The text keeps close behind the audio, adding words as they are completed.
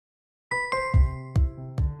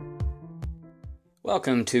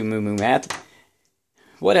Welcome to MooMooMath.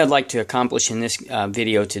 What I'd like to accomplish in this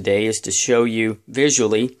video today is to show you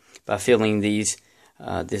visually by filling these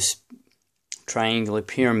this triangular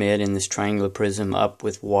pyramid and this triangular prism up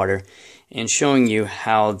with water, and showing you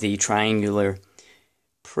how the triangular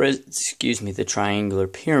pyramid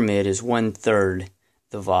is 1/3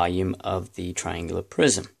 the volume of the triangular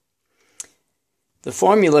prism. The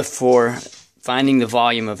formula for finding the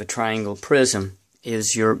volume of a triangle prism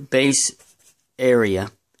is your base area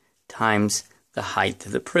times the height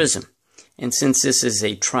of the prism. And since this is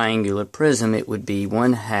a triangular prism, it would be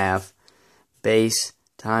 1/2 base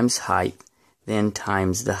times height, then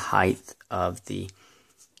times the height of the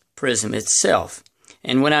prism itself.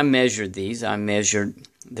 And when I measured these, I measured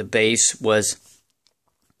the base was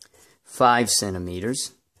 5 centimeters,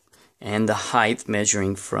 and the height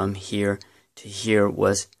measuring from here to here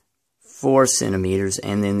was 4 centimeters,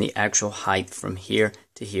 and then the actual height from here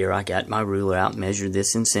to here, I got my ruler out, measured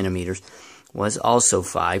this in centimeters, was also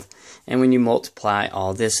 5. And when you multiply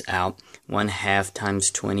all this out, 1/2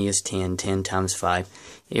 times 20 is 10, 10 times 5,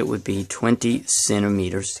 it would be 20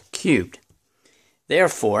 centimeters cubed.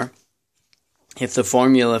 Therefore, if the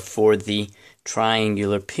formula for the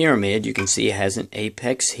triangular pyramid, you can see it has an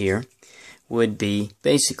apex here, would be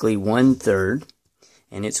basically 1/3,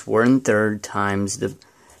 and it's 1/3 times the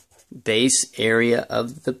base area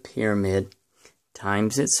of the pyramid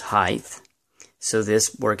times its height. So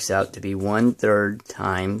this works out to be 1/3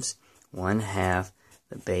 times 1/2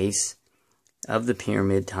 the base of the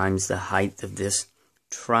pyramid times the height of this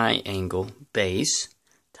triangle base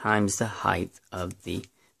times the height of the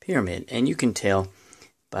pyramid. And you can tell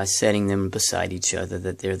by setting them beside each other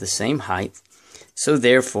that they're the same height. So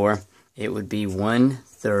therefore, it would be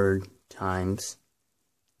 1/3 times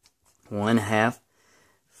 1/2,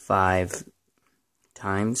 5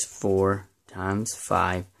 times 4 times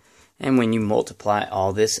 5, and when you multiply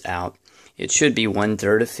all this out, it should be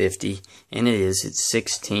 1/3 of 50, and it is. It's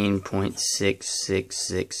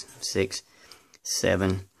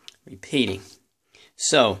 16.66667 repeating.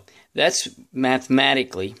 So that's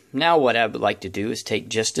mathematically. Now what I would like to do is take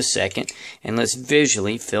just a second and let's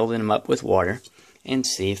visually fill them up with water and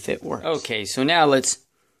see if it works. Okay, so now let's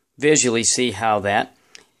visually see how that.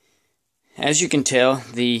 As you can tell,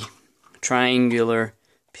 the triangular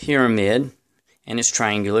pyramid, and it's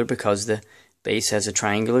triangular because the base has a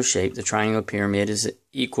triangular shape. The triangular pyramid is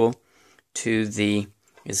equal to the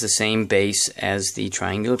same base as the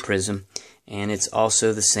triangular prism, and it's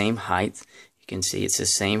also the same height. You can see it's the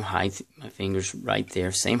same height. My finger's right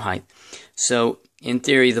there, same height. So in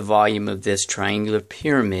theory, the volume of this triangular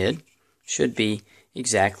pyramid should be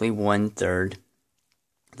exactly 1/3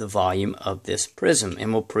 the volume of this prism,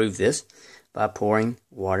 and we'll prove this by pouring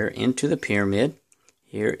water into the pyramid.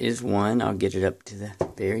 Here is one. I'll get it up to the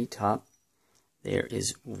very top. There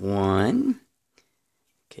is 1.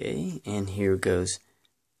 Okay, and here goes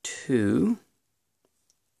 2.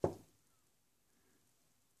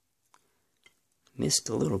 Missed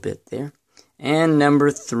a little bit there. And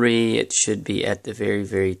number 3, it should be at the very,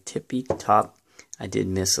 very tippy top. I did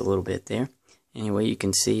miss a little bit there. Anyway, you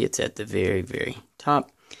can see it's at the very, very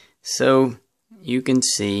top. So you can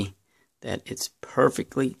see that it's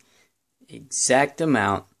perfectly exact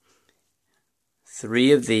amount.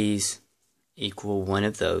 3 of these equal 1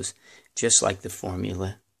 of those, just like the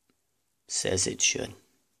formula says it should.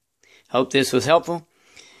 Hope this was helpful.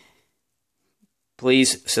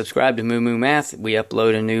 Please subscribe to MooMooMath. We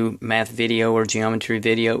upload a new math video or geometry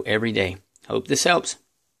video every day. Hope this helps.